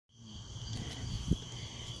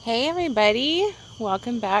Hey everybody,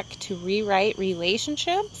 welcome back to Rewrite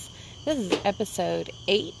Relationships. This is episode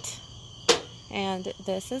 8, and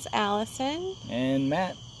this is Allison. And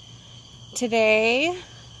Matt. Today,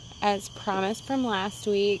 as promised from last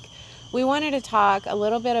week, we wanted to talk a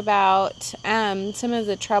little bit about some of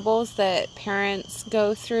the troubles that parents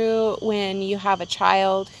go through when you have a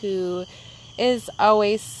child who is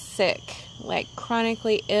always sick, like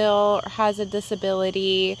chronically ill or has a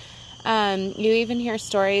disability. You even hear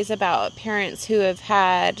stories about parents who have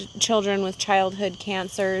had children with childhood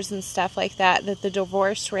cancers and stuff like that the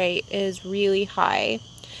divorce rate is really high.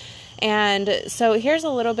 And so here's a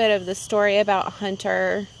little bit of the story about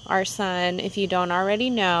Hunter, our son, if you don't already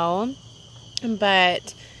know.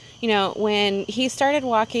 But, when he started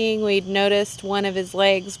walking, we'd noticed one of his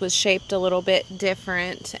legs was shaped a little bit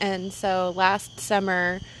different. And so last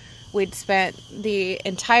summer, we'd spent the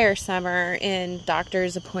entire summer in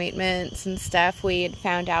doctor's appointments and stuff. We had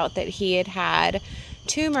found out that he had had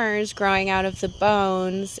tumors growing out of the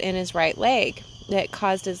bones in his right leg that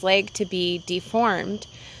caused his leg to be deformed.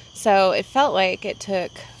 So it felt like it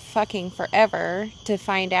took fucking forever to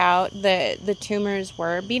find out that the tumors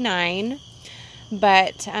were benign.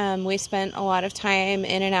 But we spent a lot of time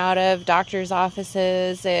in and out of doctor's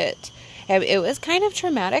offices. It was kind of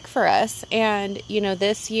traumatic for us. And,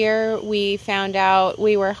 this year we found out,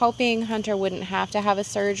 we were hoping Hunter wouldn't have to have a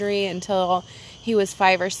surgery until he was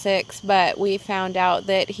 5 or 6, but we found out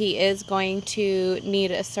that he is going to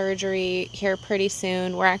need a surgery here pretty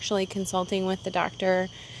soon. We're actually consulting with the doctor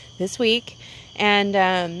this week,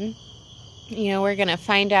 and, we're going to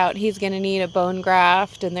find out he's going to need a bone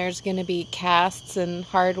graft, and there's going to be casts and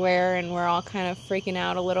hardware, and we're all kind of freaking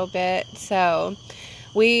out a little bit. So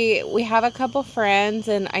we have a couple friends,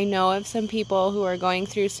 and I know of some people who are going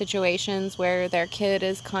through situations where their kid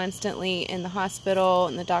is constantly in the hospital,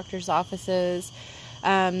 in the doctor's offices,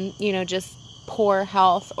 just poor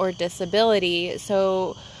health or disability.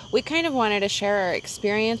 So we kind of wanted to share our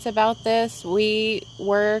experience about this. We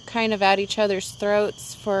were kind of at each other's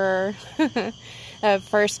throats for a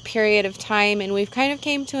first period of time, and we've kind of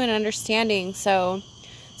came to an understanding. So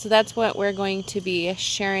that's what we're going to be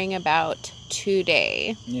sharing about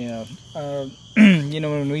today. Yeah.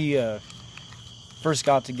 When we first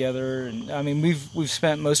got together, and we've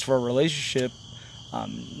spent most of our relationship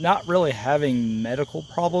not really having medical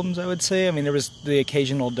problems, I would say. There was the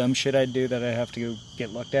occasional dumb shit I'd do that I have to go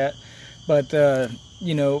get looked at. But,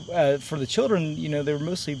 for the children, they were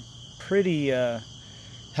mostly pretty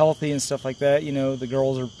healthy and stuff like that. The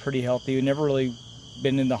girls are pretty healthy. We've never really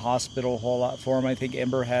been in the hospital a whole lot for them. I think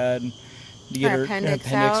Ember had to get her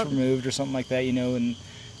appendix removed or something like that, and,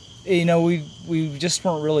 we just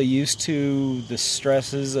weren't really used to the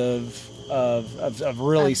stresses of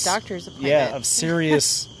really doctor's appointments. Yeah, of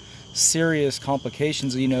serious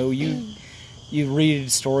complications. You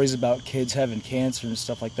read stories about kids having cancer and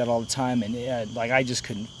stuff like that all the time, and I just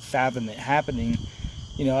couldn't fathom it happening.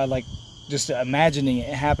 I just imagining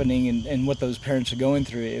it happening and what those parents are going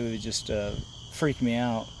through. It would just freak me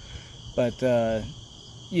out. But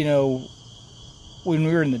when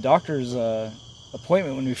we were in the doctor's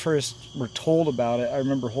appointment, when we first were told about it, I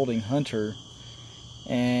remember holding Hunter.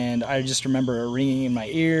 And I just remember it ringing in my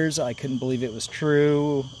ears. I couldn't believe it was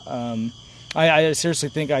true. I seriously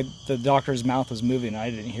think the doctor's mouth was moving. I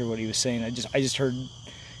didn't hear what he was saying. I just heard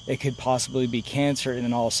it could possibly be cancer, and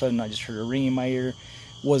then all of a sudden I just heard a ring in my ear.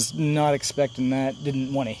 Was not expecting that.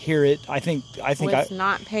 Didn't want to hear it. I was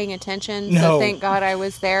not paying attention. No. So thank God I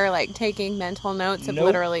was there, taking mental notes of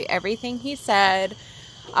literally everything he said.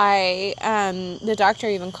 The doctor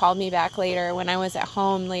even called me back later when I was at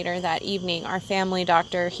home later that evening. Our family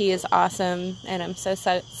doctor, he is awesome, and I'm so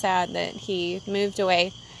sad that he moved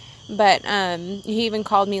away. But he even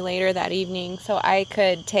called me later that evening so I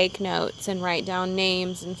could take notes and write down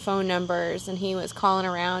names and phone numbers, and he was calling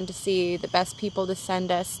around to see the best people to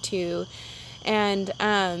send us to. And,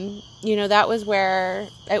 that was where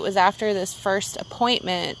it was after this first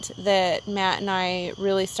appointment that Matt and I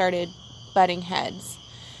really started butting heads.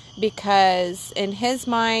 Because in his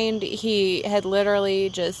mind, he had literally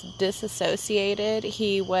just disassociated.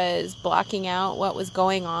 He was blocking out what was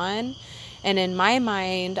going on. And in my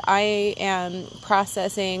mind, I am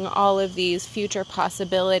processing all of these future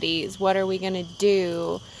possibilities. What are we going to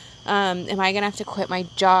do? Am I going to have to quit my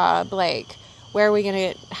job? Where are we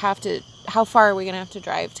going to have to, how far are we going to have to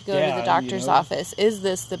drive to go to the doctor's office? Is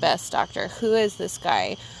this the best doctor? Who is this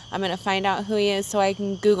guy? I'm going to find out who he is so I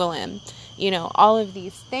can Google him. All of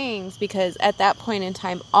these things, because at that point in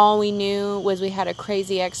time, all we knew was we had a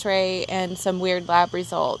crazy x-ray and some weird lab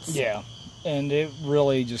results. Yeah, and it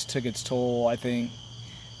really just took its toll, I think.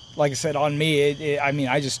 like I said, on me, I mean,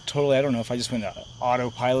 I just totally, I don't know if I just went to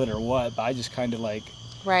autopilot or what, but I just kind of like,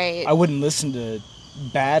 Right. I wouldn't listen to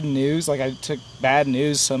bad news. Like, I took bad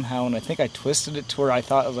news somehow, and I think I twisted it to where I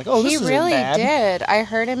thought, I was like, oh, this isn't really bad. did. I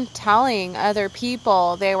heard him telling other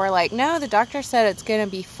people, they were like, no, the doctor said it's going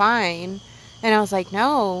to be fine. And I was like,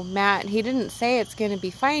 no, Matt, he didn't say it's going to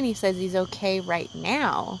be fine. He says he's okay right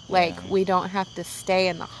now. Like, we don't have to stay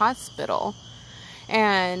in the hospital.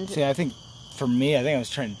 And see, I think for me, I think I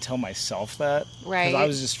was trying to tell myself that. Right. Because I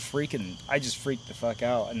was just I just freaked the fuck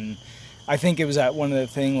out. And I think it was that one of the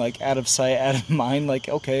thing, like, out of sight, out of mind. Like,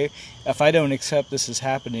 okay, if I don't accept this is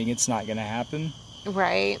happening, it's not going to happen.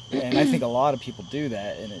 Right. And I think a lot of people do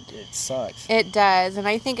that, and it sucks. It does. And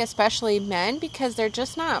I think especially men, because they're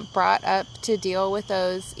just not brought up to deal with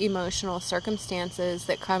those emotional circumstances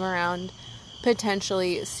that come around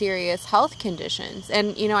potentially serious health conditions.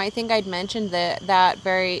 And, you know, I think I'd mentioned that at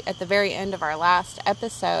the very end of our last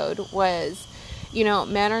episode was, you know,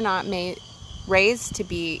 men are not raised to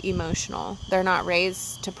be emotional. They're not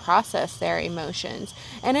raised to process their emotions.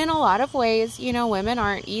 And in a lot of ways, you know, women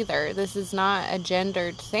aren't either. This is not a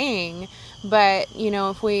gendered thing. But, you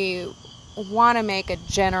know, if we want to make a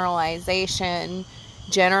generalization,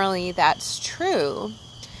 generally that's true.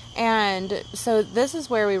 And so this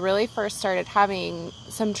is where we really first started having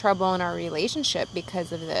some trouble in our relationship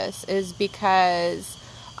because of this, is because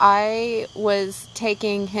I was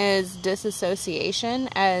taking his disassociation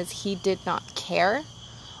as he did not care,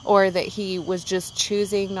 or that he was just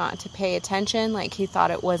choosing not to pay attention, like he thought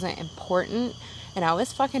it wasn't important, and I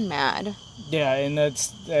was fucking mad. Yeah, and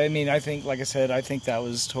I mean, I think, like I said, I think that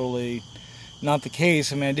was totally not the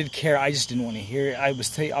case. I mean, I did care, I just didn't want to hear it. I was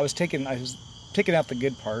taking out the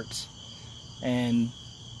good parts and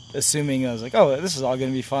assuming, I was like, oh, this is all going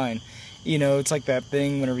to be fine. You know, it's like that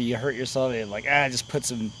thing whenever you hurt yourself, you're like, just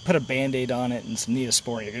put a Band-Aid on it and some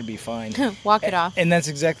Neosporin, you're going to be fine. Walk it off. And that's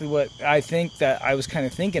exactly what I think that I was kind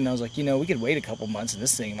of thinking. I was like, you know, we could wait a couple months and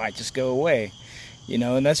this thing might just go away. You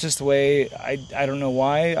know, and that's just the way, I don't know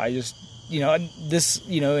why, I just, you know, this,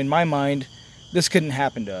 you know, in my mind, this couldn't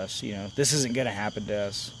happen to us, you know, this isn't going to happen to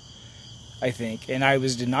us, I think. And I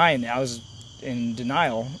was in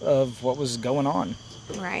denial of what was going on.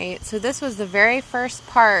 Right. So this was the very first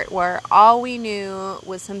part where all we knew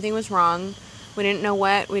was something was wrong. We didn't know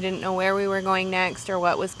what. We didn't know where we were going next or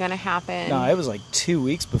what was going to happen. No, it was like 2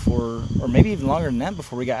 weeks before, or maybe even longer than that,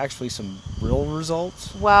 before we got actually some real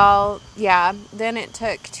results. Well, yeah. Then it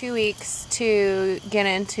took 2 weeks to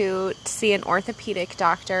get to see an orthopedic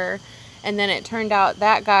doctor. And then it turned out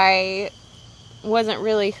that guy wasn't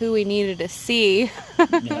really who we needed to see.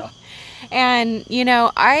 Yeah. And, you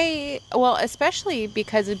know, especially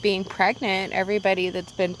because of being pregnant, everybody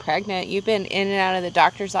that's been pregnant, you've been in and out of the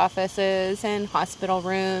doctor's offices and hospital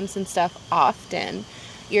rooms and stuff often.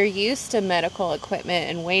 You're used to medical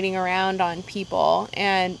equipment and waiting around on people,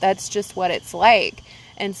 and that's just what it's like.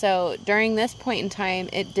 And so during this point in time,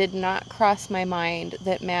 it did not cross my mind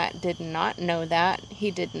that Matt did not know that.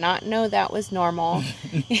 He did not know that was normal.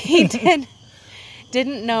 He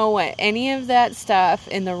didn't know what any of that stuff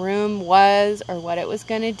in the room was or what it was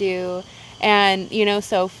going to do. And, you know,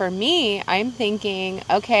 so for me, I'm thinking,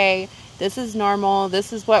 okay, this is normal.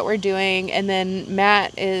 This is what we're doing. And then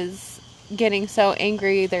Matt is getting so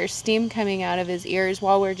angry. There's steam coming out of his ears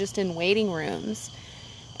while we're just in waiting rooms.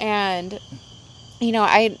 And, you know,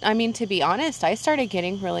 I mean, to be honest, I started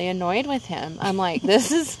getting really annoyed with him. I'm like, this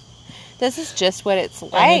is just what it's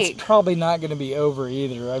like. And it's probably not going to be over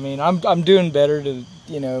either. I mean, I'm doing better to,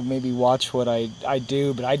 you know, maybe watch what I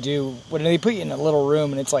do, but I do, when they put you in a little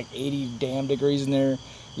room and it's like 80 damn degrees in there,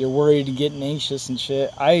 you're worried and getting anxious and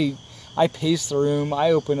shit. I pace the room,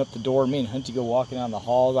 I open up the door, me and Hunty go walking down the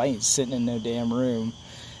halls, I ain't sitting in no damn room.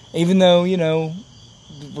 Even though, you know,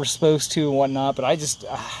 we're supposed to and whatnot, but I just...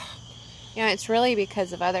 You know, it's really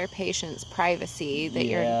because of other patients' privacy that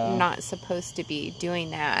you're not supposed to be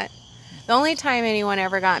doing that. The only time anyone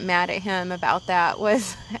ever got mad at him about that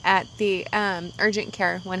was at the urgent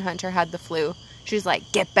care when Hunter had the flu. She was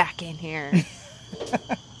like, get back in here.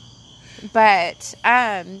 But,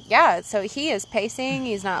 yeah, so he is pacing.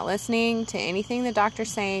 He's not listening to anything the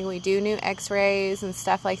doctor's saying. We do new x-rays and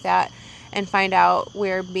stuff like that and find out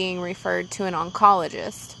we're being referred to an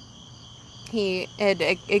oncologist. He had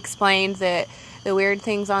explained that the weird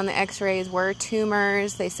things on the x-rays were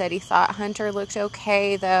tumors. They said he thought Hunter looked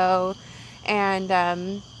okay, though.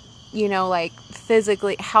 And, you know, like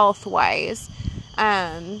physically, health-wise.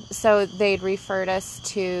 So they'd referred us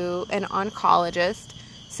to an oncologist.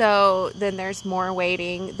 So then there's more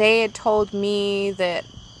waiting. They had told me that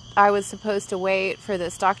I was supposed to wait for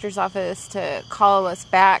this doctor's office to call us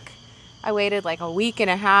back I waited like a week and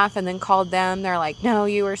a half and then called them. They're like, no,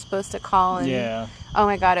 you were supposed to call. And Yeah. oh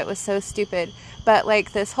my God, it was so stupid. But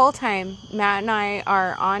like this whole time, Matt and I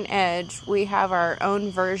are on edge. We have our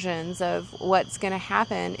own versions of what's going to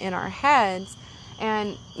happen in our heads.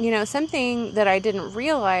 And, you know, something that I didn't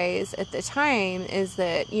realize at the time is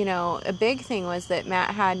that, you know, a big thing was that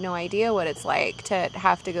Matt had no idea what it's like to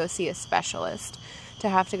have to go see a specialist, to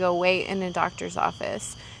have to go wait in a doctor's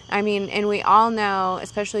office. I mean, and we all know,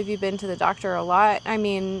 especially if you've been to the doctor a lot, I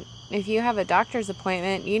mean, if you have a doctor's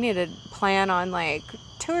appointment, you need to plan on like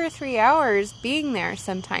 2 or 3 hours being there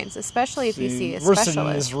sometimes, especially if you see a We're specialist. sitting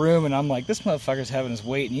in this room, and I'm like, this motherfucker's having us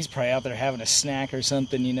wait, and he's probably out there having a snack or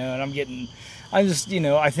something, you know, and I'm just, you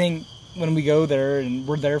know, I think when we go there and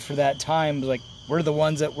we're there for that time, like, we're the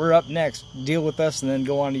ones that we're up next, deal with us, and then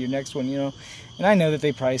go on to your next one, you know. And I know that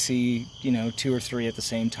they probably see, you know, 2 or 3 at the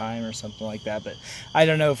same time or something like that. But I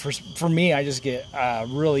don't know. For me, I just get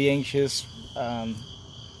really anxious,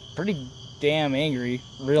 pretty damn angry,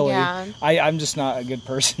 really. Yeah. I'm just not a good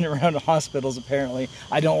person around hospitals, apparently.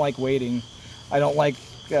 I don't like waiting. I don't like,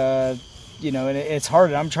 you know, and it's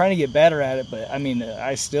hard. I'm trying to get better at it. But, I mean,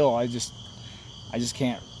 I just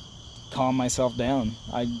can't calm myself down.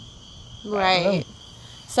 I don't know. Right.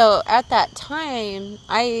 So at that time,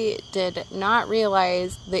 I did not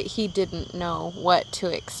realize that he didn't know what to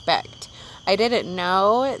expect. I didn't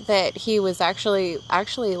know that he was actually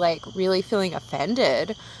like really feeling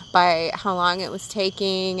offended by how long it was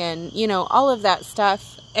taking and, you know, all of that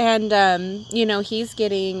stuff. And, you know, he's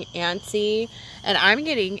getting antsy and I'm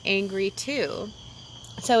getting angry too.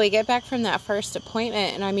 So we get back from that first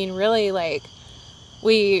appointment and I mean, really like,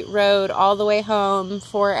 we rode all the way home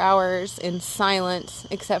 4 hours in silence,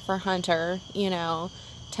 except for Hunter, you know,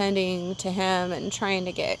 tending to him and trying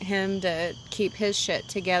to get him to keep his shit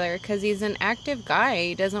together because he's an active guy.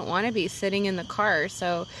 He doesn't want to be sitting in the car.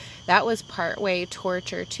 So that was partway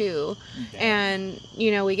torture too. Okay. And, you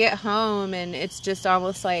know, we get home and it's just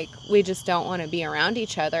almost like we just don't want to be around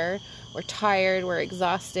each other. We're tired, we're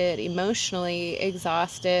exhausted, emotionally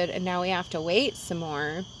exhausted, and now we have to wait some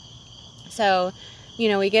more. So, you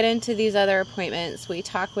know, we get into these other appointments, we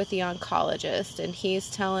talk with the oncologist, and he's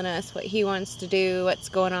telling us what he wants to do, what's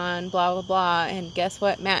going on, blah, blah, blah, and guess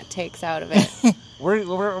what Matt takes out of it? We're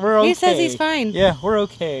okay. He says he's fine. Yeah, we're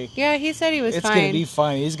okay. Yeah, he said he was fine. It's going to be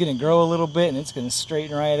fine. He's going to grow a little bit, and it's going to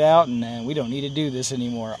straighten right out, and we don't need to do this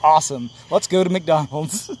anymore. Awesome. Let's go to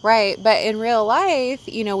McDonald's. Right, but in real life,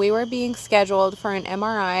 you know, we were being scheduled for an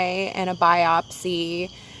MRI and a biopsy,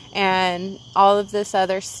 and all of this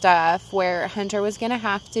other stuff where Hunter was going to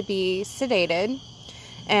have to be sedated.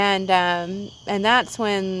 And that's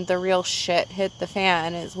when the real shit hit the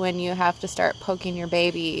fan, is when you have to start poking your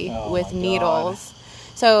baby with needles.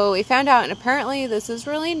 So we found out, and apparently this is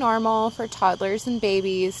really normal for toddlers and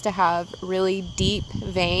babies to have really deep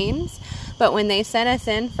veins. But when they sent us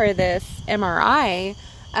in for this MRI,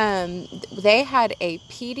 they had a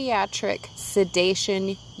pediatric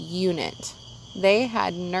sedation unit. They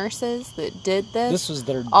had nurses that did this. This was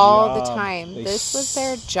their all job. the time. They this was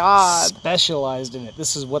their job. Specialized in it.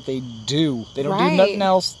 This is what they do. They don't Right. do nothing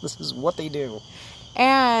else. This is what they do.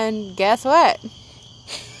 And guess what?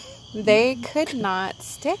 They could not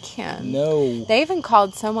stick him. No. They even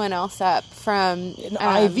called someone else up from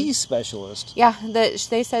An IV specialist. Yeah,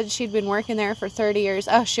 they said she'd been working there for 30 years.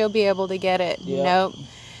 Oh, she'll be able to get it. Yep. Nope.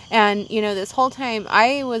 And, you know, this whole time,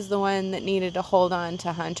 I was the one that needed to hold on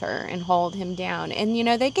to Hunter and hold him down. And, you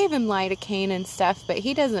know, they gave him lidocaine and stuff, but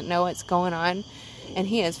he doesn't know what's going on. And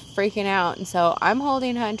he is freaking out. And so I'm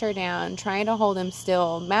holding Hunter down, trying to hold him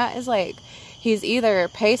still. Matt is like, he's either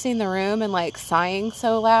pacing the room and, like, sighing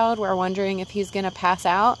so loud, we're wondering if he's going to pass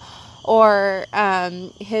out. Or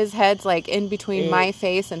his head's, like, in between my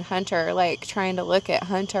face and Hunter, like, trying to look at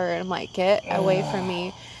Hunter. And I'm like, get away from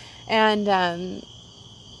me. And,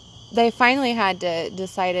 they finally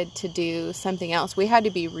decided to do something else. We had to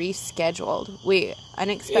be rescheduled. We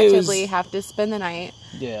unexpectedly have to spend the night.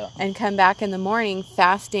 Yeah. And come back in the morning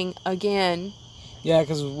fasting again. Yeah,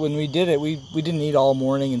 because when we did it, we didn't eat all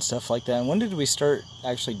morning and stuff like that. And when did we start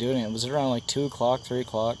actually doing it? Was it around like 2 o'clock, 3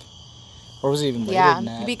 o'clock? Or was it even later than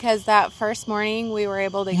that? Yeah, because that first morning we were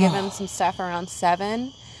able to give him some stuff around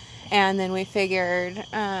 7. And then we figured...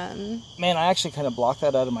 Man, I actually kind of blocked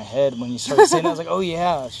that out of my head when you started saying that. I was like, oh,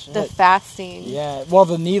 yeah, shit. The fasting. Yeah, well,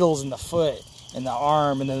 the needles in the foot and the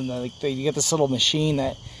arm, and then you get this little machine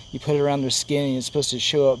that you put it around their skin, and it's supposed to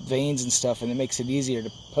show up veins and stuff, and it makes it easier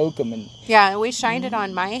to poke them. And yeah, we shined it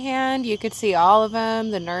on my hand. You could see all of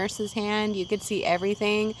them. The nurse's hand. You could see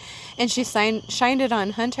everything. And she shined it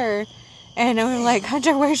on Hunter. And I'm like,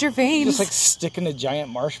 Hunter, where's your veins? Just like sticking a giant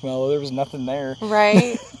marshmallow. There was nothing there.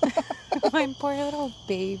 Right. My poor little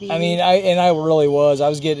baby. I mean, I really was. I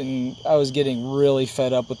was getting really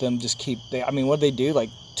fed up with them. What did they do? Like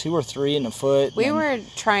 2 or 3 in a foot. We were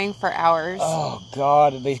trying for hours. Oh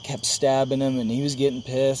God! They kept stabbing him, and he was getting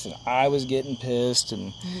pissed, and I was getting pissed,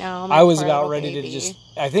 and No, I was about ready baby. to just.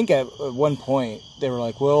 I think at one point they were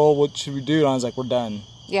like, "Well, what should we do?" And I was like, "We're done."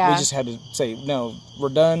 Yeah. We just had to say, "No, we're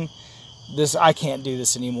done. I can't do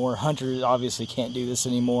this anymore. Hunter obviously can't do this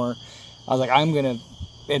anymore." I was like, "I'm gonna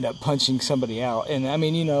end up punching somebody out." And I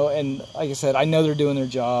mean, and like I said, I know they're doing their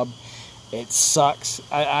job. It sucks.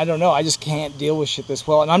 I don't know. I just can't deal with shit this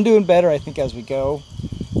well. And I'm doing better, I think, as we go.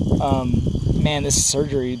 Man, this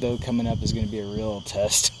surgery, though, coming up is going to be a real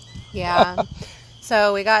test. Yeah.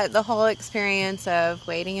 So we got the whole experience of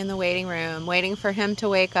waiting in the waiting room, waiting for him to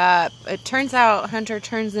wake up. It turns out Hunter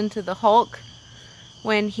turns into the Hulk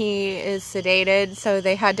when he is sedated. So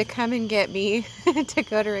they had to come and get me to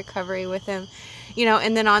go to recovery with him.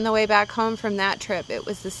 And then on the way back home from that trip, it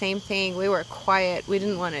was the same thing. We were quiet. We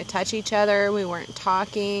didn't want to touch each other. We weren't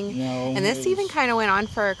talking. No. And this even kind of went on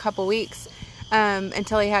for a couple weeks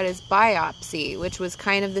until he had his biopsy, which was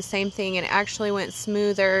kind of the same thing. And it actually went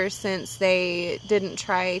smoother since they didn't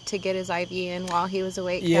try to get his IV in while he was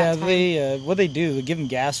awake. Yeah, that time. what they do, they give him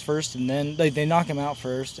gas first, and then they knock him out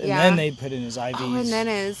first, and Yeah. then they put in his IVs. Oh, and then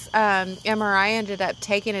his MRI ended up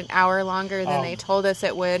taking an hour longer than they told us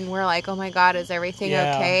it would. And we're like, oh my God, is everything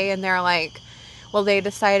okay? And they're like, well, they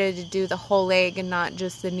decided to do the whole leg and not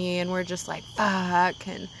just the knee. And we're just like, fuck.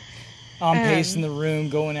 And I'm pacing the room,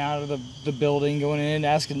 going out of the building, going in,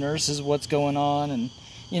 asking nurses what's going on, and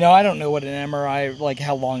I don't know what an MRI, like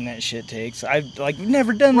how long that shit takes. I've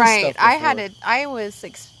never done this stuff before. I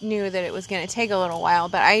knew that it was going to take a little while,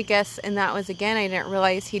 but I guess, and that was again, I didn't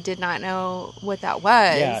realize he did not know what that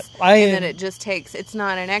was. Yeah, and that it just takes, it's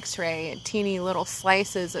not an X-ray, teeny little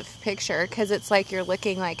slices of picture, because it's like you're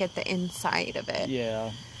looking like at the inside of it.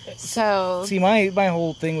 Yeah. So see, my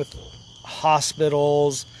whole thing with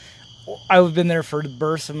hospitals, I've been there for the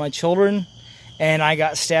birth of my children, and I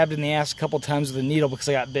got stabbed in the ass a couple times with a needle because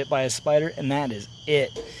I got bit by a spider, and that is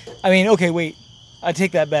it. I mean, okay, wait, I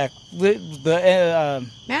take that back.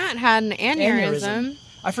 Matt had an aneurysm.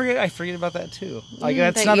 I forget about that too. Like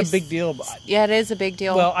that's not a big deal. But yeah, it is a big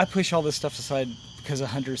deal. Well, I push all this stuff aside because of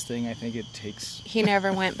Hunter's thing. I think it takes. He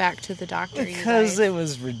never went back to the doctor because it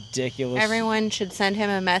was ridiculous. Everyone should send him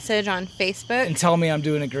a message on Facebook and tell me I'm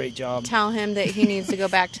doing a great job. Tell him that he needs to go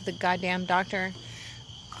back to the goddamn doctor.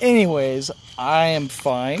 Anyways, I am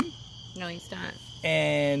fine. No, he's not.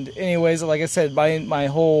 And anyways, like I said, my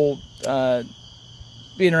whole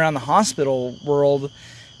being around the hospital world,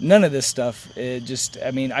 none of this stuff. It just,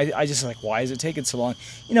 I just like, why is it taking so long?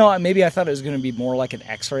 Maybe I thought it was going to be more like an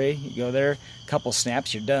X-ray. You go there, a couple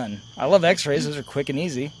snaps, you're done. I love X-rays; those are quick and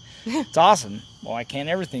easy. It's awesome. Why can't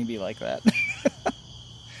everything be like that?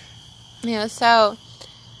 Yeah. So,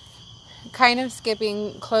 kind of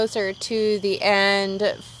skipping closer to the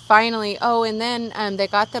end. Finally, and then they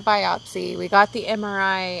got the biopsy. We got the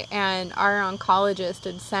MRI, and our oncologist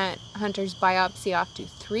had sent Hunter's biopsy off to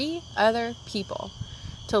 3 other people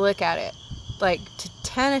to look at it, like to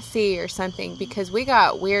Tennessee or something, because we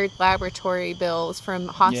got weird laboratory bills from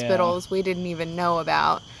hospitals we didn't even know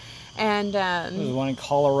about. And there was one in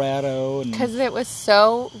Colorado, because it was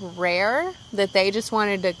so rare that they just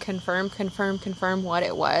wanted to confirm what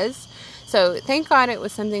it was. So thank God it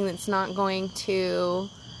was something that's not going to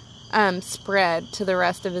spread to the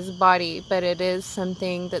rest of his body, but it is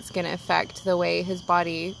something that's going to affect the way his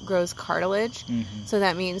body grows cartilage. Mm-hmm. So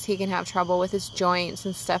that means he can have trouble with his joints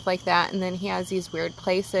and stuff like that. And then he has these weird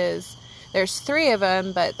places. There's 3 of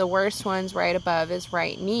them, but the worst one's right above his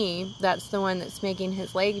right knee. That's the one that's making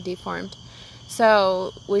his leg deformed.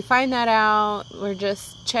 So we find that out. We're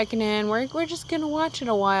just checking in. We're just going to watch it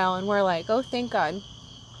a while, and we're like, oh, thank God.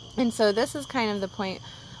 And so this is kind of the point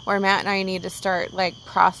where Matt and I need to start like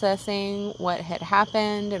processing what had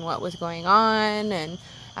happened and what was going on, and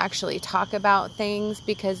actually talk about things,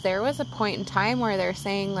 because there was a point in time where they're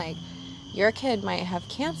saying like, your kid might have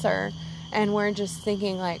cancer, and we're just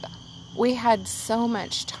thinking like, we had so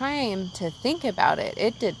much time to think about it.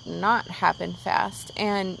 It did not happen fast.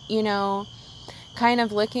 And kind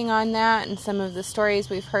of looking on that and some of the stories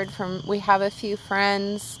we've heard from, we have a few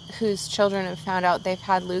friends whose children have found out they've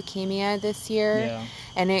had leukemia this year,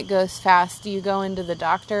 and it goes fast. You go into the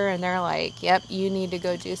doctor and they're like, yep, you need to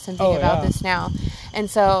go do something about this now. And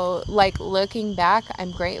so like looking back,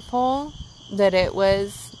 I'm grateful that it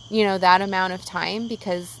was, that amount of time,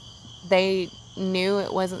 because they knew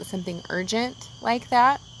it wasn't something urgent like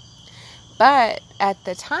that. But at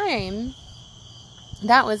the time,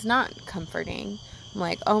 that was not comforting. I'm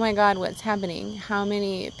like, oh my God, what's happening? How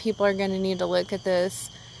many people are going to need to look at this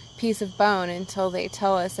piece of bone until they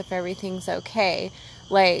tell us if everything's okay?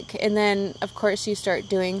 Like, and then, of course, you start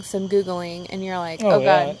doing some Googling, and you're like, oh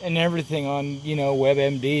yeah. God. And everything on,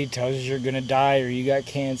 WebMD tells you you're going to die or you got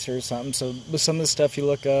cancer or something. So with some of the stuff you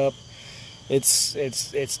look up,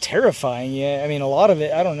 it's terrifying. Yeah, I mean, a lot of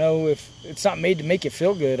it, I don't know if it's not made to make you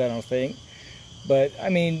feel good, I don't think. But, I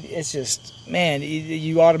mean, it's just, man,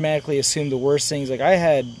 you automatically assume the worst things. Like, I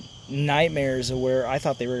had nightmares of where I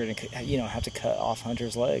thought they were going to, have to cut off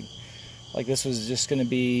Hunter's leg. Like, this was just going to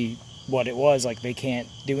be what it was. Like, they can't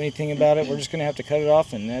do anything about it. We're just going to have to cut it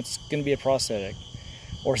off, and that's going to be a prosthetic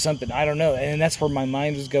or something. I don't know. And that's where my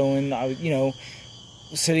mind was going. I was,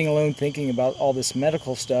 sitting alone thinking about all this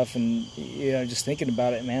medical stuff and, just thinking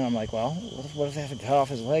about it, man. I'm like, well, what if they have to cut off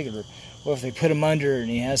his leg? Or what if they put him under and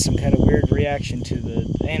he has some kind of weird reaction to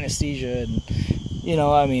the anesthesia? And,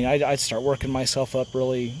 I'd start working myself up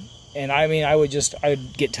really. And,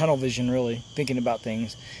 I'd get tunnel vision really, thinking about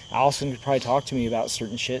things. Allison could probably talk to me about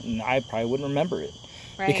certain shit and I probably wouldn't remember it.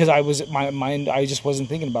 Right. Because my mind, I just wasn't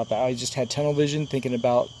thinking about that. I just had tunnel vision thinking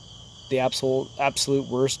about the absolute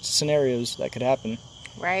worst scenarios that could happen.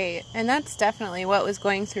 Right. And that's definitely what was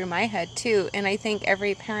going through my head too. And I think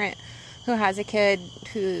every parent who has a kid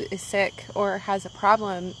who is sick or has a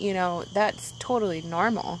problem, that's totally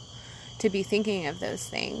normal to be thinking of those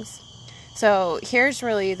things. So here's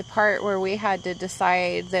really the part where we had to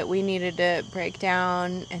decide that we needed to break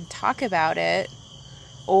down and talk about it,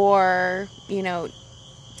 or,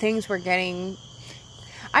 things were getting,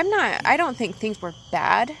 I don't think things were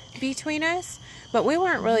bad between us, but we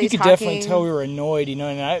weren't really talking. You could definitely tell we were annoyed, and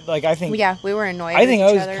I think... Yeah, we were annoyed I think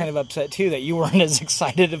I was other. kind of upset, too, that you weren't as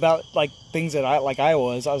excited about, things that I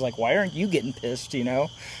was. I was like, why aren't you getting pissed,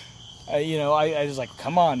 I was like,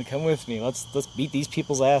 come on, come with me. Let's beat these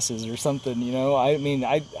people's asses or something,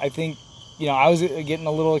 I think, I was getting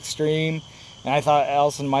a little extreme, and I thought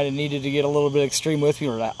Allison might have needed to get a little bit extreme with me,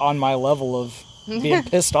 or on my level of being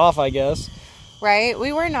pissed off, I guess. Right?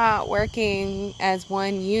 We were not working as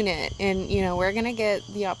one unit, and, we're going to get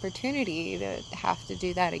the opportunity to have to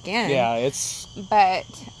do that again. Yeah, But,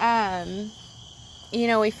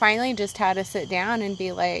 we finally just had to sit down and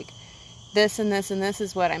be like, this and this and this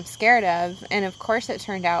is what I'm scared of. And of course it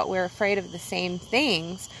turned out we're afraid of the same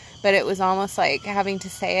things, but it was almost like having to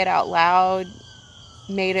say it out loud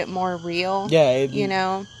made it more real. Yeah.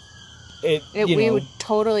 We were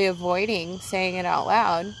totally avoiding saying it out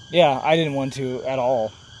loud. Yeah, I didn't want to at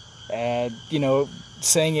all.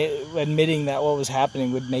 Saying it, admitting that what was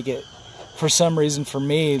happening would make it, for some reason for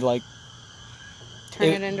me, like... Turn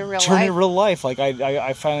it into real life. Turn it into real life. Like,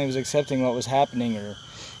 I finally was accepting what was happening, or...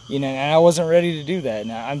 and I wasn't ready to do that.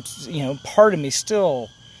 And I'm, part of me still,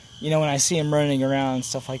 when I see him running around and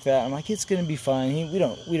stuff like that, I'm like, it's going to be fine. We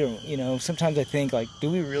don't, sometimes I think, like, do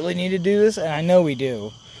we really need to do this? And I know we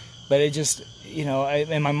do. But it just,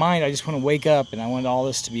 in my mind, I just want to wake up and I want all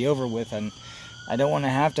this to be over with. And I don't want to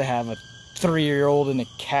have a 3-year-old in a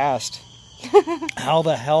cast. How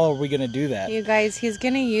the hell are we going to do that? You guys, he's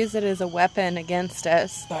going to use it as a weapon against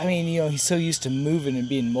us. I mean, he's so used to moving and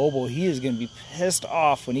being mobile, he is going to be pissed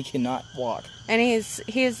off when he cannot walk. And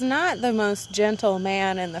he's not the most gentle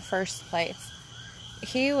man in the first place.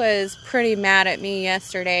 He was pretty mad at me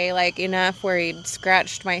yesterday, like enough where he'd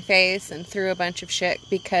scratched my face and threw a bunch of shit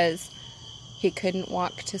because he couldn't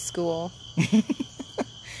walk to school.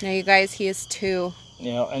 Now, you guys, he is 2.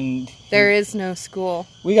 And there is no school.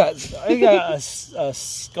 I got a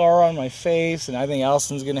scar on my face, and I think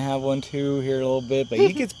Allison's gonna have one too here in a little bit. But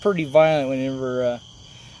he gets pretty violent whenever,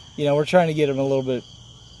 we're trying to get him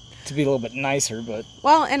to be a little bit nicer. But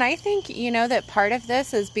well, and I think that part of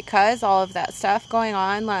this is because all of that stuff going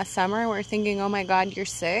on last summer. We're thinking, oh my God, you're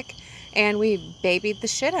sick, and we babied the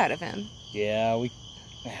shit out of him. Yeah,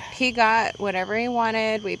 he got whatever he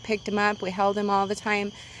wanted. We picked him up. We held him all the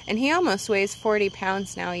time. And he almost weighs 40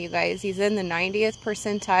 pounds now, you guys. He's in the 90th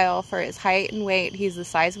percentile for his height and weight. He's the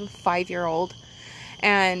size of a 5-year-old.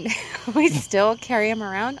 And we still carry him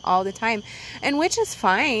around all the time. And which is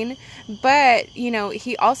fine. But,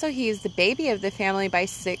 he's the baby of the family by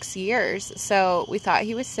 6 years. So we thought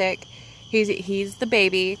he was sick. He's the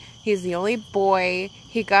baby. He's the only boy.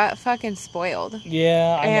 He got fucking spoiled.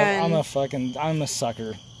 Yeah, I'm a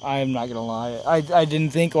sucker. I'm not gonna lie. I didn't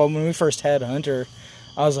think, when we first had Hunter,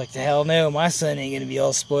 I was like, the hell no, my son ain't gonna be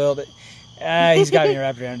all spoiled. He's got me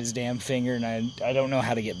wrapped around his damn finger, and I don't know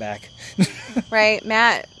how to get back. Right,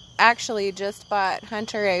 Matt actually just bought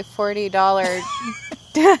Hunter a $40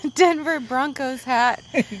 Denver Broncos hat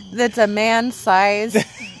that's a man size.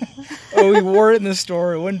 Oh, he wore it in the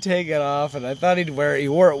store. He wouldn't take it off, and I thought he'd wear it. He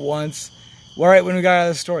wore it once, right when we got out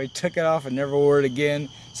of the store, he took it off and never wore it again.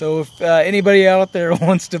 So if anybody out there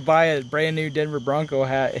wants to buy a brand new Denver Bronco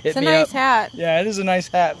hat, hit me up. It's a nice hat. Yeah, it is a nice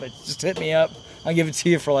hat, but just hit me up. I'll give it to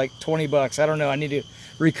you for like $20. I don't know. I need to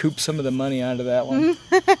recoup some of the money out of that one.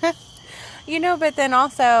 But then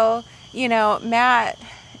also, Matt,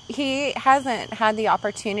 he hasn't had the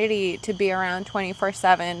opportunity to be around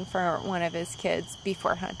 24/7 for one of his kids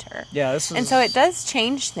before Hunter. Yeah, and so it does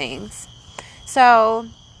change things. So,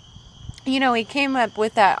 we came up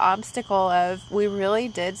with that obstacle of we really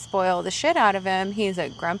did spoil the shit out of him. He's a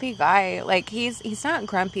grumpy guy. Like, he's not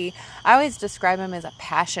grumpy. I always describe him as a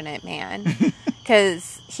passionate man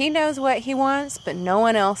because he knows what he wants, but no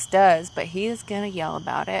one else does. But he's going to yell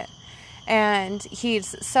about it. And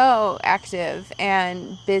he's so active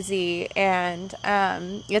and busy, and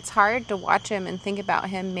it's hard to watch him and think about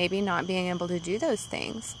him maybe not being able to do those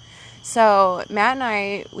things. So Matt and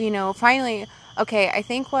I, finally, okay, I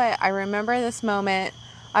think I remember this moment,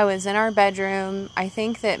 I was in our bedroom. I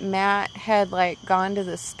think that Matt had gone to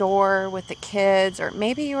the store with the kids, or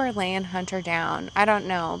maybe you were laying Hunter down. I don't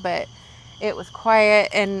know, but it was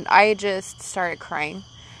quiet, and I just started crying.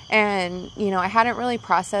 And, I hadn't really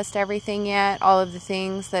processed everything yet, all of the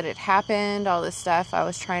things that had happened, all this stuff I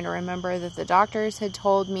was trying to remember that the doctors had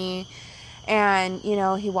told me. And,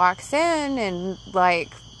 he walks in and,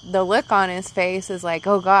 the look on his face is like,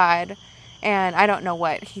 oh, God. And I don't know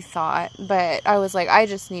what he thought, but I was like, I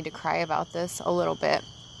just need to cry about this a little bit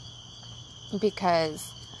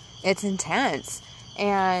because it's intense.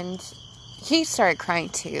 And he started crying,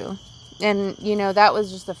 too. And, that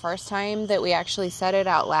was just the first time that we actually said it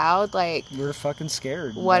out loud. We were fucking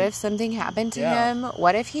scared. What if something happened to him?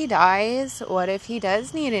 What if he dies? What if he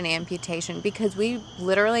does need an amputation? Because we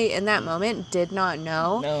literally, in that moment, did not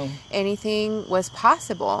know anything was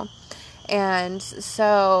possible. And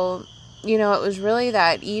so, it was really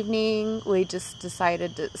that evening, we just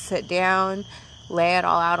decided to sit down, lay it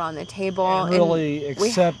all out on the table. And really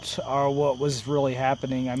accept what was really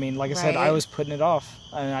happening. I mean, like I said, I was putting it off.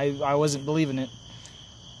 And I wasn't believing it.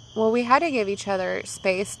 Well, we had to give each other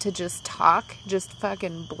space to just talk, just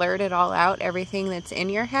fucking blurt it all out, everything that's in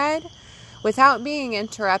your head, without being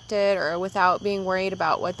interrupted or without being worried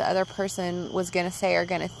about what the other person was going to say or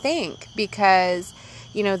going to think. Because,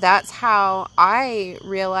 that's how I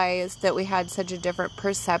realized that we had such a different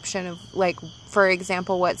perception of, for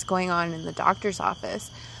example, what's going on in the doctor's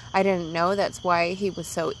office. I didn't know that's why he was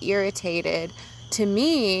so irritated. To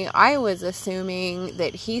me, I was assuming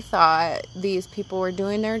that he thought these people were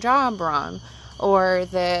doing their job wrong, or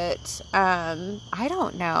that, I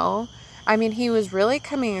don't know. I mean, he was really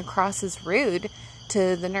coming across as rude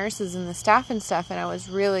to the nurses and the staff and stuff, and I was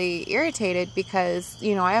really irritated because,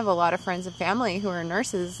 I have a lot of friends and family who are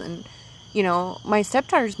nurses, and, my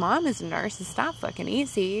stepdaughter's mom is a nurse. It's not fucking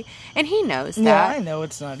easy, and he knows that. Yeah, I know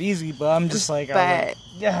it's not easy, but I'm just that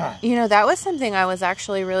was something I was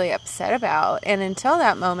actually really upset about, and until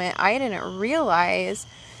that moment, I didn't realize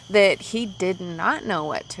that he did not know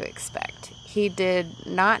what to expect. He did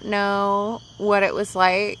not know what it was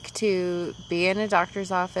like to be in a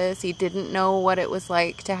doctor's office. He didn't know what it was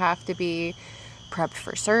like to have to be prepped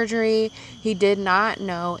for surgery. He did not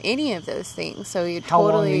know any of those things. So he how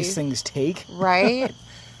long these things take. Right?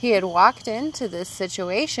 He had walked into this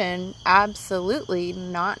situation absolutely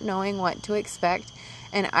not knowing what to expect,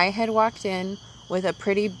 and I had walked in with a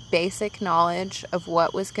pretty basic knowledge of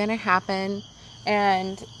what was going to happen.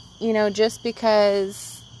 And, just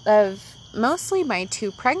because of mostly my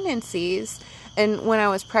 2 pregnancies, and when I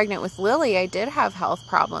was pregnant with Lily, I did have health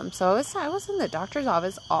problems. So I was in the doctor's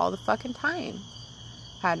office all the fucking time.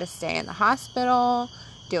 Had to stay in the hospital,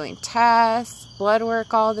 doing tests, blood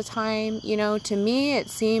work all the time. To me, it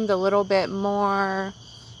seemed a little bit more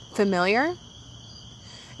familiar.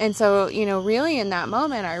 And so, really in that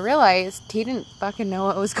moment, I realized he didn't fucking know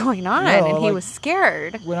what was going on, and he was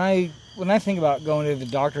scared. When I think about going to the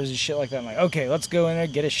doctors and shit like that, I'm like, okay, let's go in there,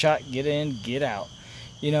 get a shot, get in, get out.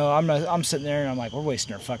 I'm sitting there and I'm like, we're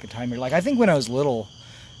wasting our fucking time here. I think when I was little,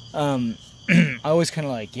 I always kind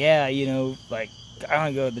of I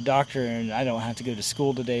don't go to the doctor and I don't have to go to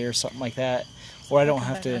school today or something like that, or I don't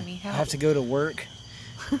have to go to work.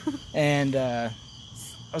 And I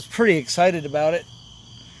was pretty excited about it.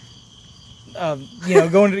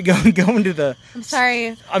 Going to the. I'm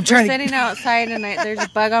sorry. We're sitting outside and there's a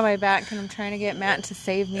bug on my back, and I'm trying to get Matt to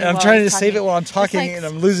save me. I'm trying to save it while I'm talking, and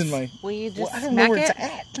I'm losing my. Will you just I don't know where it's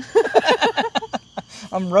at.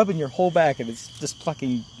 I'm rubbing your whole back, and it's just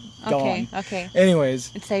fucking gone. Okay.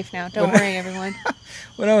 Anyways, it's safe now. Don't worry, everyone.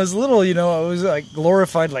 When I was little, I was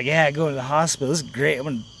glorified, going to the hospital. This is great. I'm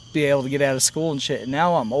gonna be able to get out of school and shit. And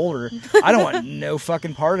now I'm older, I don't want no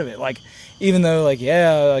fucking part of it. Like, even though, like,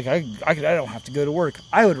 yeah, like I don't have to go to work.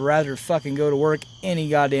 I would rather fucking go to work any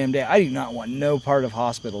goddamn day. I do not want no part of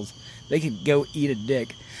hospitals. They could go eat a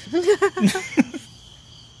dick.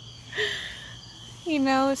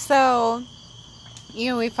 So,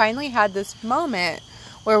 we finally had this moment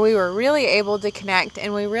where we were really able to connect,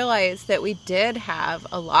 and we realized that we did have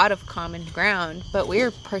a lot of common ground, but we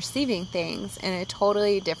were perceiving things in a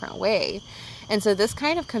totally different way. And so this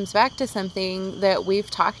kind of comes back to something that we've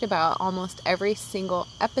talked about almost every single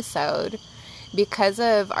episode. Because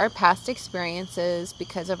of our past experiences,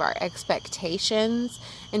 because of our expectations,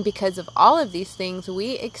 and because of all of these things,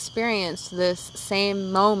 we experienced this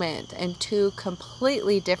same moment in two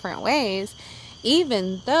completely different ways,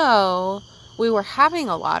 even though we were having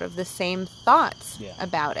a lot of the same thoughts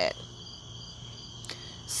about it.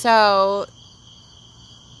 So,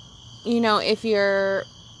 if you're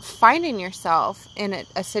finding yourself in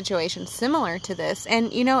a situation similar to this,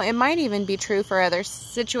 and it might even be true for other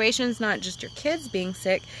situations, not just your kids being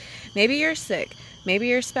sick. Maybe you're sick, maybe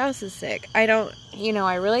your spouse is sick. I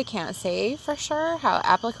really can't say for sure how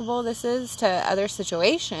applicable this is to other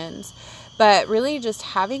situations, but really just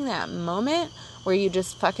having that moment where you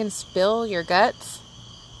just fucking spill your guts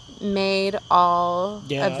made all of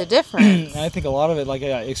the difference. I think a lot of it, like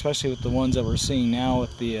especially with the ones that we're seeing now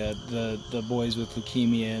with the boys with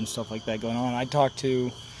leukemia and stuff like that going on. I talked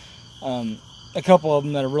to a couple of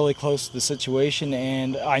them that are really close to the situation,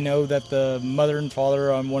 and I know that the mother and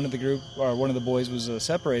father on one of the boys was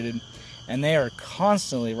separated, and they are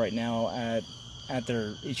constantly right now at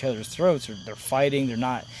each other's throats. They're fighting. They're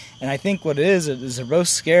not. And I think what it is they're both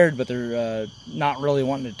scared, but they're not really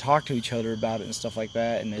wanting to talk to each other about it and stuff like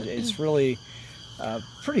that. And it's really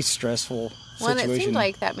pretty stressful situation. Well, and it seemed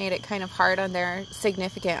like that made it kind of hard on their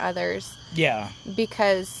significant others. Yeah.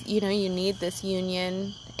 Because, you need this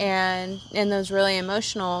union, and in those really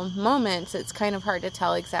emotional moments, it's kind of hard to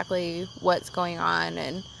tell exactly what's going on,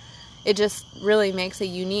 and it just really makes a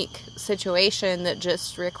unique situation that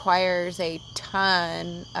just requires a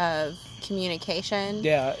ton of communication.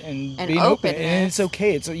 Yeah, and being openness. Open. And it's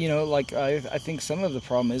okay. It's I think some of the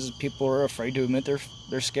problem is people are afraid to admit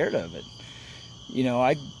they're scared of it.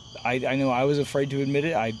 I know I was afraid to admit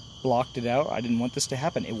it. I blocked it out. I didn't want this to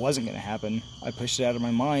happen. It wasn't going to happen. I pushed it out of my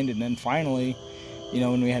mind, and then finally,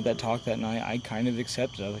 when we had that talk that night, I kind of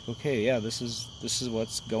accepted. I was like, okay, yeah, this is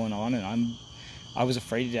what's going on, and I was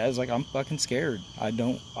afraid. I was like, I'm fucking scared. I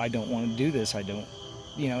don't want to do this. I don't,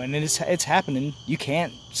 and it's happening. You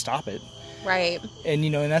can't stop it. Right. And,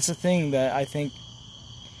 and that's the thing that I think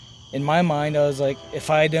in my mind, I was like, if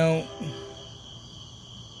I don't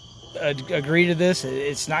agree to this,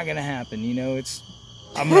 it's not going to happen.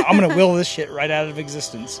 I'm going to will this shit right out of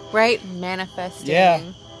existence. Right. Manifesting. Yeah.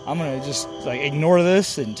 I'm going to just ignore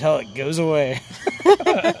this until it goes away.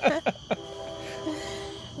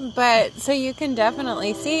 But, so you can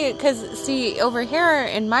definitely see it, because, over here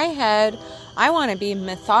in my head, I want to be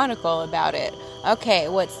methodical about it. Okay,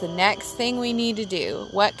 what's the next thing we need to do?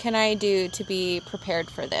 What can I do to be prepared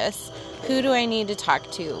for this? Who do I need to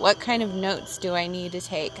talk to? What kind of notes do I need to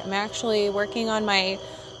take? I'm actually working on my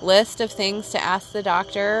list of things to ask the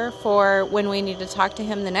doctor for when we need to talk to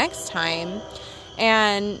him the next time.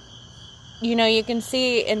 And you can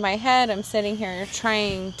see in my head, I'm sitting here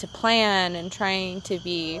trying to plan and trying to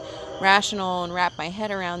be rational and wrap my head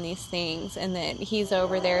around these things. And then he's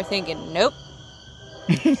over there thinking, nope.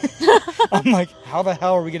 I'm like, how the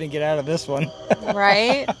hell are we going to get out of this one?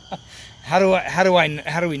 Right? How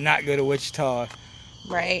do we not go to Wichita?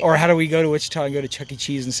 Right. Or how do we go to Wichita and go to Chuck E.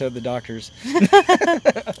 Cheese instead of the doctor's?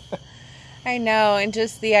 I know, and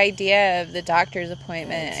just the idea of the doctor's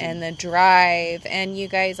appointment and the drive, and you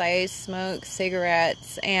guys, I smoke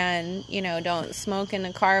cigarettes and, don't smoke in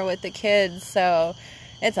the car with the kids, so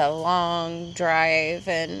it's a long drive,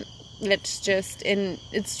 and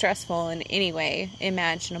it's stressful in any way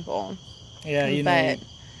imaginable. Yeah, But,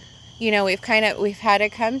 we've had to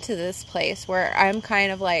come to this place where I'm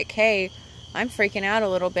kind of like, hey, I'm freaking out a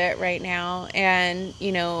little bit right now, and,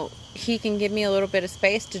 he can give me a little bit of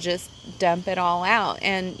space to just dump it all out.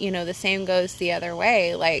 And, the same goes the other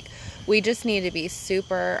way. Like, we just need to be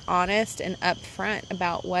super honest and upfront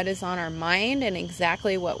about what is on our mind and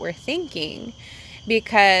exactly what we're thinking.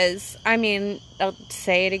 Because, I'll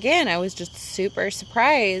say it again, I was just super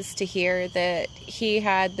surprised to hear that he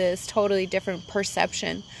had this totally different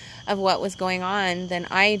perception of what was going on than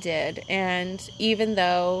I did. And even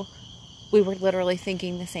though we were literally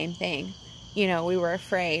thinking the same thing, we were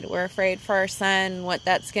afraid. We're afraid for our son, what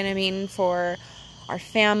that's going to mean for our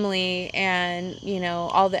family and, you know,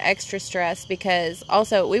 all the extra stress, because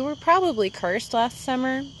also we were probably cursed last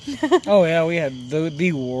summer. Oh yeah, we had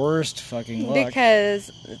the worst fucking luck.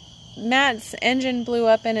 Because Matt's engine blew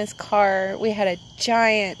up in his car. We had a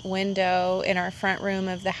giant window in our front room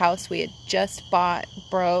of the house we had just bought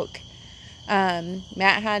broke.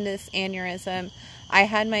 Matt had this aneurysm. I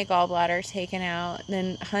had my gallbladder taken out,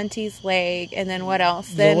 then Hunty's leg, and then what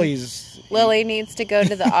else? Then Lily needs to go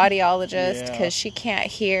to the audiologist because she can't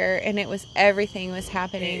hear, and everything was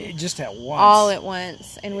happening just at once. All at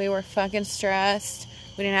once, and we were fucking stressed.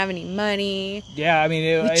 We didn't have any money. Yeah, I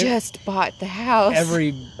mean... we just bought the house.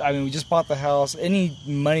 We just bought the house. Any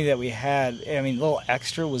money that we had, a little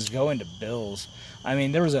extra was going to bills. I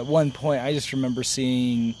mean, there was at one point, I just remember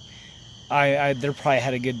seeing... there probably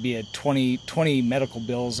had to be a 20 medical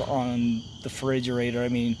bills on the refrigerator. I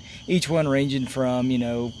mean, each one ranging from,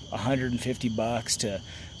 $150 to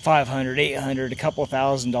 $500, $800, a couple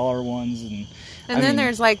 $1,000 ones, and then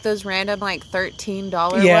there's like those random like $13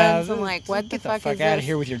 ones. I'm like, what the fuck is this? Get the fuck out of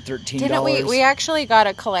here with your $13. Didn't we actually got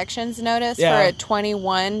a collections notice for a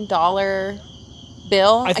 $21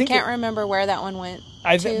 bill? I can't remember where that one went.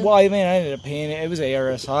 I ended up paying it. It was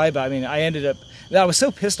ARSI, but I was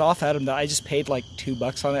so pissed off at him that I just paid like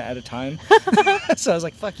 $2 on it at a time. So I was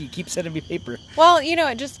like, fuck you, keep sending me paper. Well,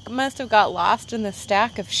 it just must have got lost in the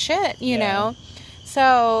stack of shit, you know?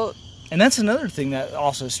 So... And that's another thing that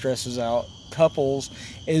also stresses out couples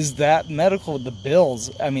is that the bills,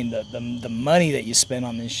 the money that you spend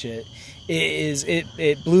on this shit,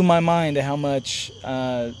 it blew my mind to how much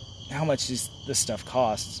this stuff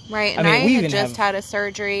costs. Right, and I had just had a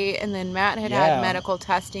surgery, and then Matt had medical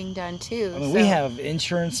testing done too. We have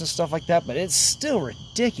insurance and stuff like that, but it's still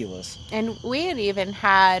ridiculous. And we had even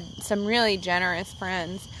had some really generous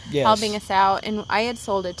friends helping us out, and I had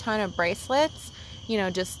sold a ton of bracelets,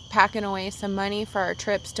 just packing away some money for our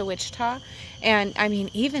trips to Wichita. And,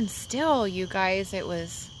 even still, you guys, it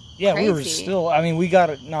was crazy. We were still, we got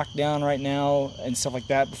it knocked down right now and stuff like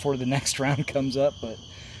that before the next round comes up, but...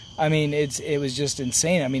 it was just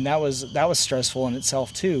insane. That was stressful in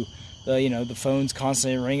itself too. The phone's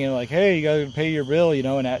constantly ringing like, hey, you gotta pay your bill,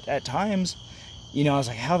 and at times, I was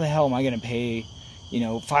like, how the hell am I gonna pay,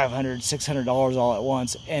 $500, $600 all at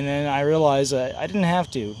once? And then I realized that I didn't have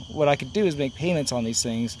to. What I could do is make payments on these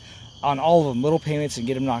things, on all of them, little payments, and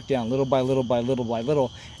get them knocked down little by little by little by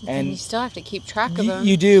little. And you still have to keep track of them.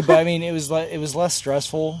 You do, but it was less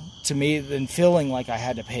stressful to me than feeling like I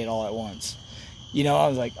had to pay it all at once. I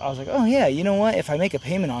was like, oh yeah, you know what? If I make a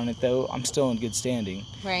payment on it though, I'm still in good standing.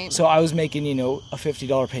 Right. So I was making, a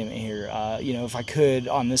 $50 payment here. If I could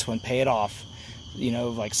on this one, pay it off.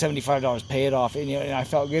 Like $75, pay it off. And I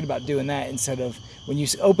felt good about doing that instead of when you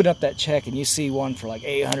open up that check and you see one for like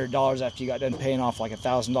 $800 after you got done paying off like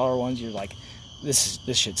 $1,000 ones. You're like, this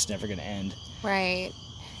shit's never gonna end. Right.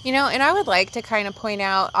 And I would like to kind of point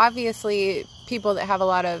out, obviously, people that have a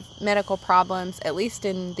lot of medical problems, at least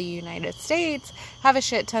in the United States, have a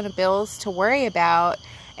shit ton of bills to worry about.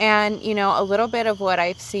 And, a little bit of what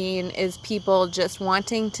I've seen is people just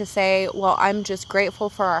wanting to say, well, I'm just grateful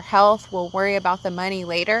for our health. We'll worry about the money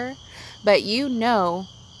later. But that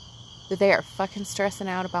they are fucking stressing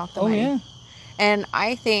out about the money. Yeah. And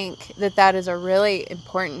I think that is a really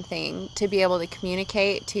important thing to be able to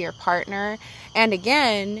communicate to your partner. And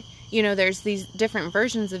again, there's these different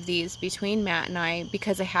versions of these between Matt and I,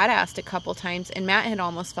 because I had asked a couple times and Matt had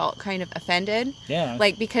almost felt kind of offended. Yeah.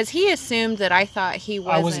 Like, because he assumed that I thought I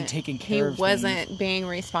wasn't taking care of things. He wasn't being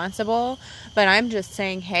responsible. But I'm just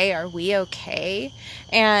saying, hey, are we okay?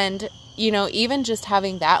 And, even just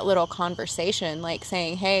having that little conversation, like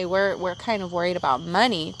saying, hey, we're kind of worried about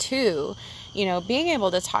money too. Being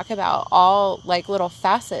able to talk about all like little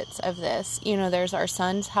facets of this. There's our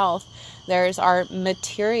son's health. There's our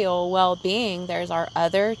material well-being. There's our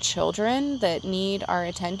other children that need our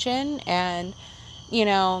attention. And,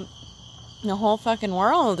 the whole fucking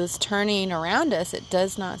world is turning around us. It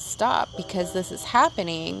does not stop because this is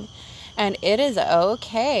happening. And it is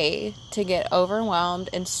okay to get overwhelmed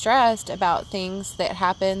and stressed about things that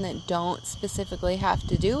happen that don't specifically have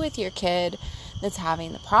to do with your kid that's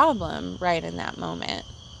having the problem right in that moment.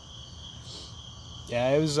 Yeah,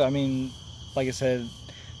 it was, like I said,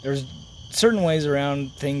 there's certain ways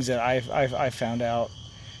around things that I found out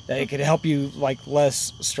that it could help you, like,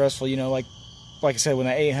 less stressful. Like I said, when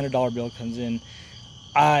that $800 bill comes in,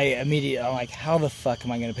 I'm like, how the fuck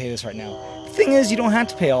am I going to pay this right now? The thing is, you don't have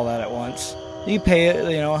to pay all that at once. You pay it,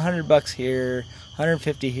 $100 here,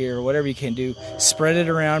 $150 here, or whatever you can do. Spread it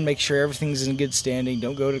around, make sure everything's in good standing.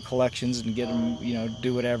 Don't go to collections and get them,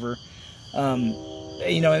 do whatever.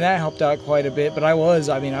 you know, and that helped out quite a bit. But I was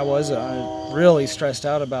really stressed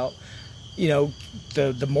out about, you know,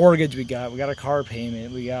 the mortgage we got a car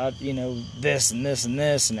payment, we got, you know, this and this and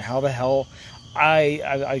this, and how the hell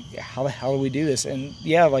how the hell do we do this? And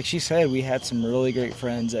yeah, like she said, we had some really great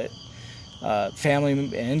friends that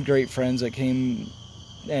family and great friends that came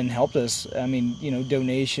and helped us. I mean, you know,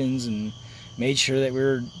 donations, and made sure that we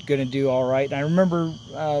were going to do all right. And I remember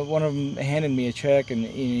one of them handed me a check, and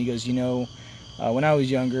he goes, you know, when I was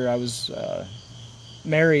younger, I was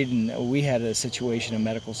married, and we had a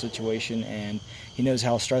medical situation, and he knows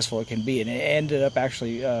how stressful it can be. And it ended up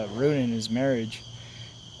actually ruining his marriage,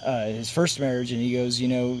 his first marriage. And he goes, you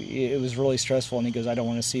know, it was really stressful, and he goes, I don't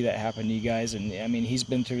want to see that happen to you guys. And I mean, he's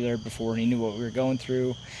been through there before, and he knew what we were going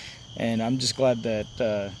through. And I'm just glad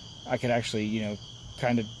that I could actually, you know,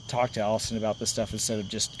 kind of talk to Allison about this stuff instead of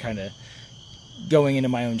just kind of going into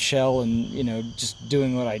my own shell and, you know, just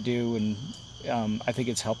doing what I do. And I think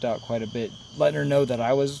it's helped out quite a bit, letting her know that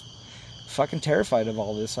I was fucking terrified of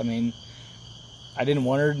all this. I mean, I didn't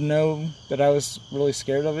want her to know that I was really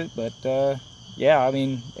scared of it, but yeah, I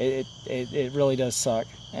mean, it really does suck.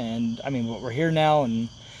 And I mean, we're here now, and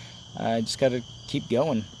I just got to keep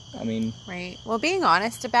going. I mean, right. Well, being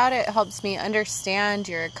honest about it helps me understand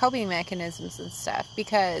your coping mechanisms and stuff,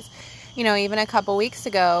 because, you know, even a couple weeks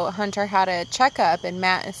ago, Hunter had a checkup, and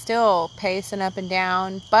Matt is still pacing up and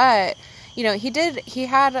down, but, you know, he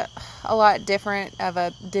had a lot different of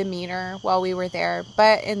a demeanor while we were there.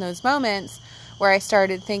 But in those moments where I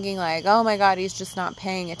started thinking like, oh my God, he's just not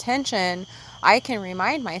paying attention, I can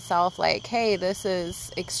remind myself like, hey, this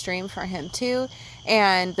is extreme for him too,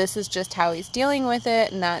 and this is just how he's dealing with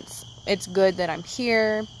it, and it's good that I'm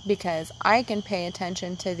here because I can pay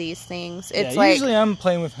attention to these things. It's like, usually I'm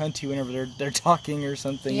playing with Hunty whenever they're talking or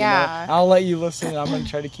something. Yeah. You know? I'll let you listen. I'm going to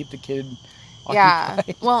try to keep the kid occupied.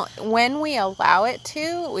 Yeah. Well, when we allow it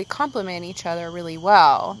to, we complement each other really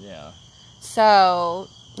well. Yeah. So,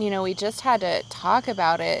 you know, we just had to talk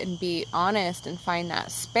about it and be honest and find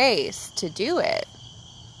that space to do it.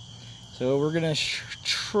 So we're going to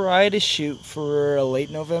try to shoot for a late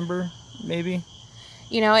November, maybe.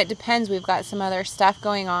 You know, it depends. We've got some other stuff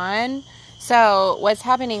going on. So what's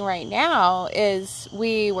happening right now is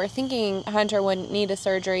we were thinking Hunter wouldn't need a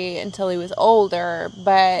surgery until he was older,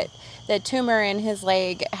 but the tumor in his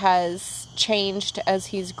leg has changed as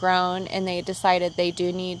he's grown, and they decided they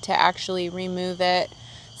do need to actually remove it.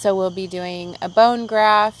 So we'll be doing a bone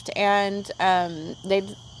graft, and they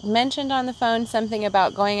mentioned on the phone something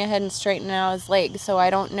about going ahead and straightening out his leg. So I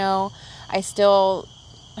don't know. I still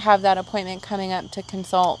have that appointment coming up to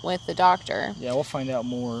consult with the doctor. Yeah, we'll find out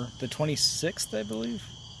more. The 26th, I believe.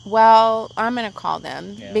 Well, I'm going to call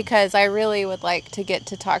them because I really would like to get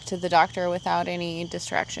to talk to the doctor without any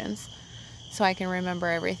distractions so I can remember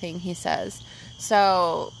everything he says.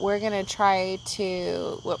 So we're going to try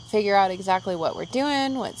to figure out exactly what we're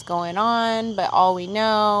doing, what's going on, but all we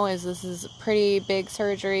know is this is a pretty big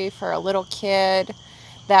surgery for a little kid.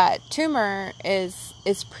 That tumor is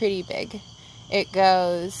pretty big. It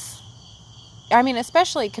goes, I mean,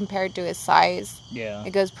 especially compared to his size. Yeah.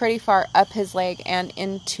 It goes pretty far up his leg and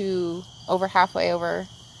into over halfway over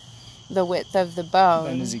the width of the bone.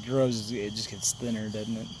 And as he grows, it just gets thinner,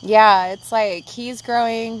 doesn't it? Yeah, it's like he's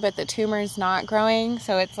growing, but the tumor's not growing.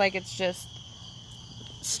 So it's like it's just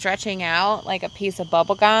stretching out like a piece of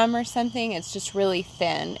bubble gum or something. It's just really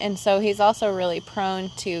thin. And so he's also really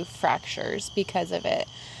prone to fractures because of it.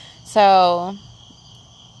 So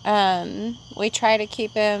we try to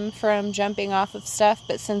keep him from jumping off of stuff,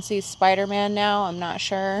 but since he's Spider-Man now, I'm not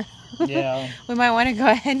sure. Yeah. We might want to go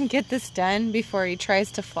ahead and get this done before he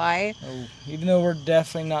tries to fly. Oh, even though we're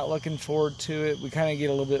definitely not looking forward to it, we got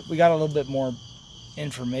a little bit more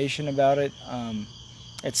information about it.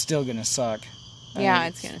 It's still going to suck. Yeah,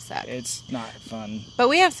 it's going to suck. It's not fun. But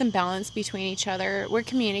we have some balance between each other. We're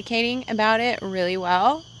communicating about it really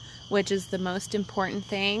well, which is the most important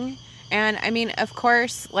thing. And I mean, of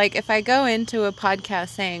course, like if I go into a podcast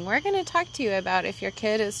saying, we're going to talk to you about if your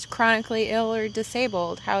kid is chronically ill or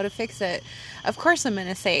disabled, how to fix it. Of course, I'm going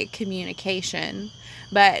to say communication.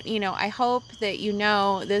 But, you know, I hope that you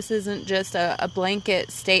know this isn't just a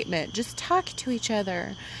blanket statement. Just talk to each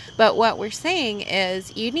other. But what we're saying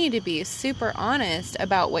is you need to be super honest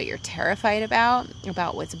about what you're terrified about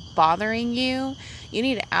what's bothering you. You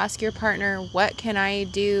need to ask your partner, what can I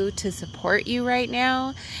do to support you right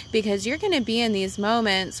now? Because you're going to be in these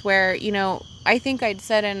moments where, you know, I think I'd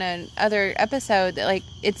said in another episode that, like,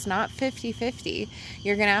 it's not 50-50.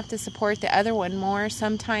 You're going to have to support the other one more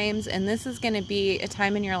sometimes. And this is going to be a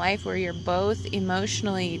time in your life where you're both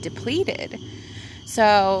emotionally depleted.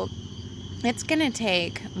 So it's going to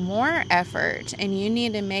take more effort, and you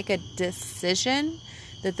need to make a decision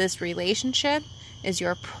that this relationship is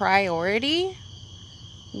your priority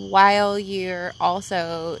while you're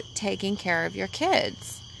also taking care of your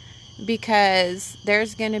kids. Because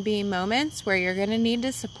there's going to be moments where you're going to need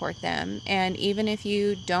to support them. And even if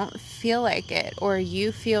you don't feel like it, or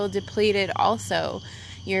you feel depleted also,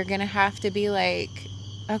 you're going to have to be like,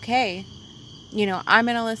 okay, I'm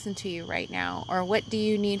going to listen to you right now. Or what do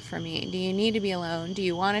you need from me? Do you need to be alone? Do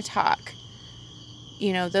you want to talk?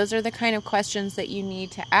 Those are the kind of questions that you need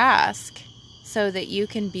to ask so that you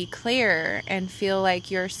can be clear and feel like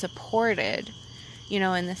you're supported.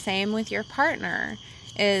 And the same with your partner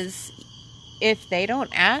is, if they don't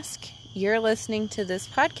ask, you're listening to this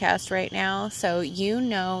podcast right now, so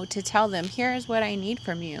to tell them, here's what I need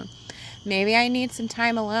from you. Maybe I need some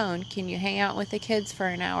time alone. Can you hang out with the kids for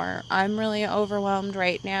an hour? I'm really overwhelmed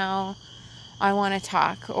right now. I want to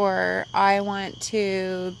talk, or I want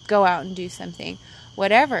to go out and do something.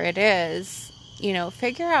 Whatever it is,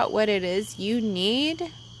 figure out what it is you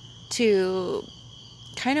need to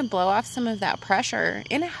kind of blow off some of that pressure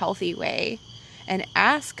in a healthy way, and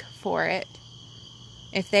ask for it.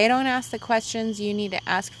 If they don't ask the questions, you need to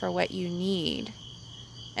ask for what you need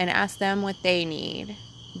and ask them what they need.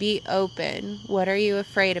 Be open. What are you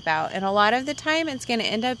afraid about? And a lot of the time, it's going to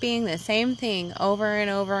end up being the same thing over and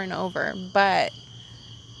over and over, but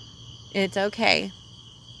it's okay.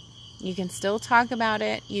 You can still talk about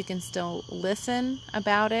it. You can still listen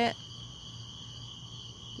about it.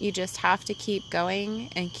 You just have to keep going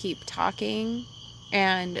and keep talking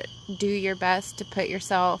and do your best to put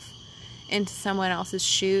yourself into someone else's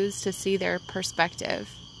shoes to see their perspective.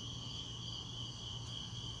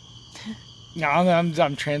 No,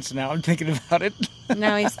 I'm tranced now. I'm thinking about it.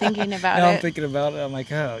 Now he's thinking about now it. I'm thinking about it. I'm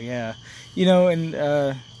like, oh yeah, and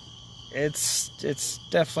it's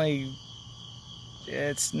definitely,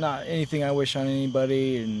 it's not anything I wish on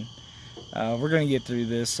anybody, and we're gonna get through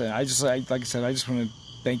this. And like I said, I just want to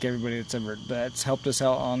thank everybody that's helped us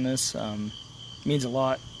out on this. Means a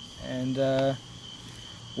lot, and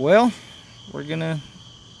well, we're gonna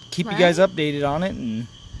keep you guys updated on it. And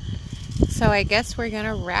so I guess we're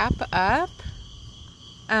gonna wrap up.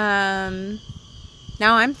 Now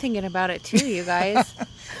I'm thinking about it too, you guys.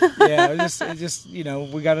 Yeah, just we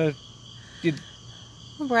gotta.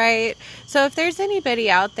 Right. So if there's anybody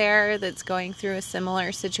out there that's going through a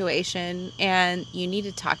similar situation and you need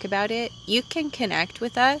to talk about it, you can connect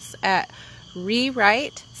with us at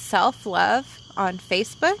Rewrite Self-Love on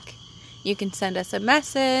Facebook. You can send us a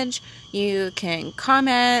message. You can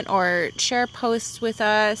comment or share posts with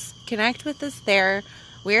us. Connect with us there.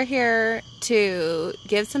 We're here to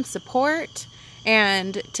give some support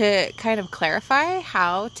and to kind of clarify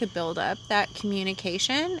how to build up that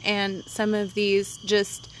communication and some of these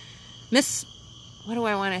just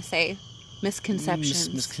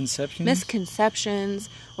misconceptions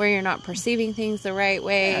where you're not perceiving things the right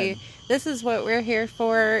way. Yeah. This is what we're here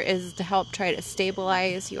for, is to help try to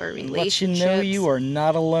stabilize your relationships. Let you know you are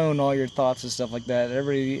not alone, all your thoughts and stuff like that.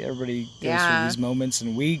 Everybody goes through these moments,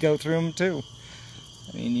 and we go through them too.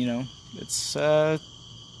 I mean, it's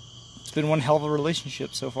been one hell of a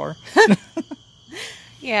relationship so far.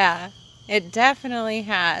 Yeah, it definitely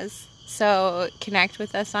has. So connect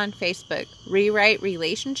with us on Facebook. Rewrite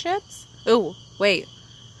Relationships. Oh, wait.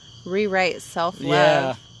 Rewrite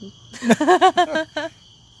Self-Love. Yeah.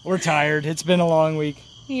 We're tired. It's been a long week.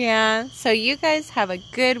 Yeah. So you guys have a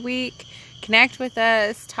good week. Connect with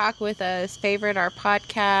us. Talk with us. Favorite our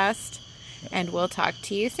podcast. And we'll talk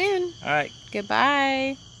to you soon. All right.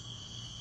 Goodbye.